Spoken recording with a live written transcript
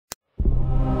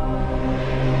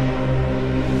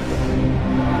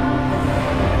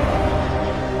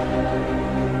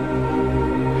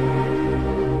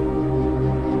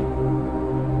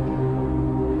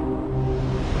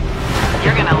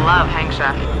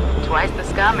extra. Twice the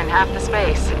scum and half the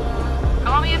space.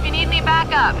 Call me if you need any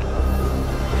backup.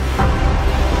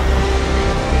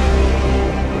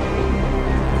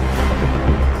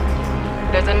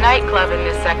 There's a nightclub in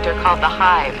this sector called The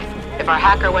Hive. If our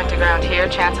hacker went to ground here,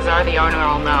 chances are the owner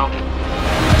will know.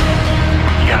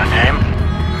 You got a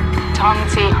name? Tong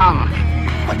Si Hung.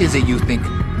 What is it you think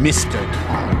Mr.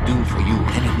 Tong do for you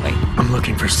anyway? I'm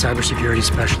looking for a cybersecurity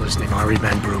specialist named Ari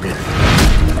Van Bruggen.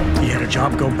 He had a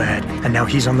job go bad, and now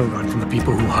he's on the run from the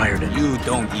people who hired him. You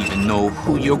don't even know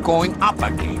who you're going up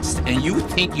against, and you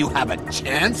think you have a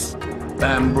chance?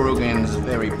 Van Bruggen's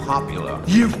very popular.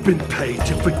 You've been paid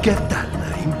to forget that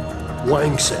name.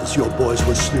 Wang says your boys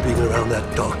were snooping around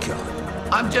that dockyard.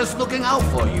 I'm just looking out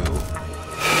for you.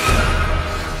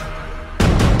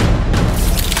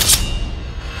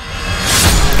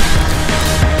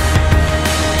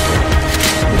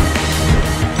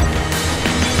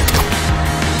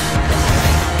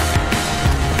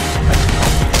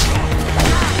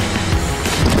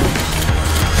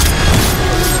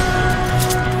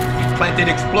 Planted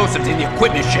explosives in the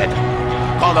equipment shed.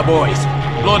 Call the boys.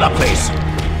 Blow the place.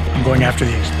 I'm going after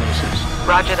the explosives.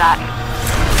 Roger that.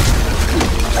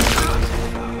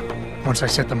 Once I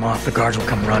set them off, the guards will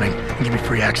come running and give me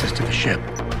free access to the ship.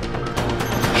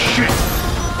 Shit!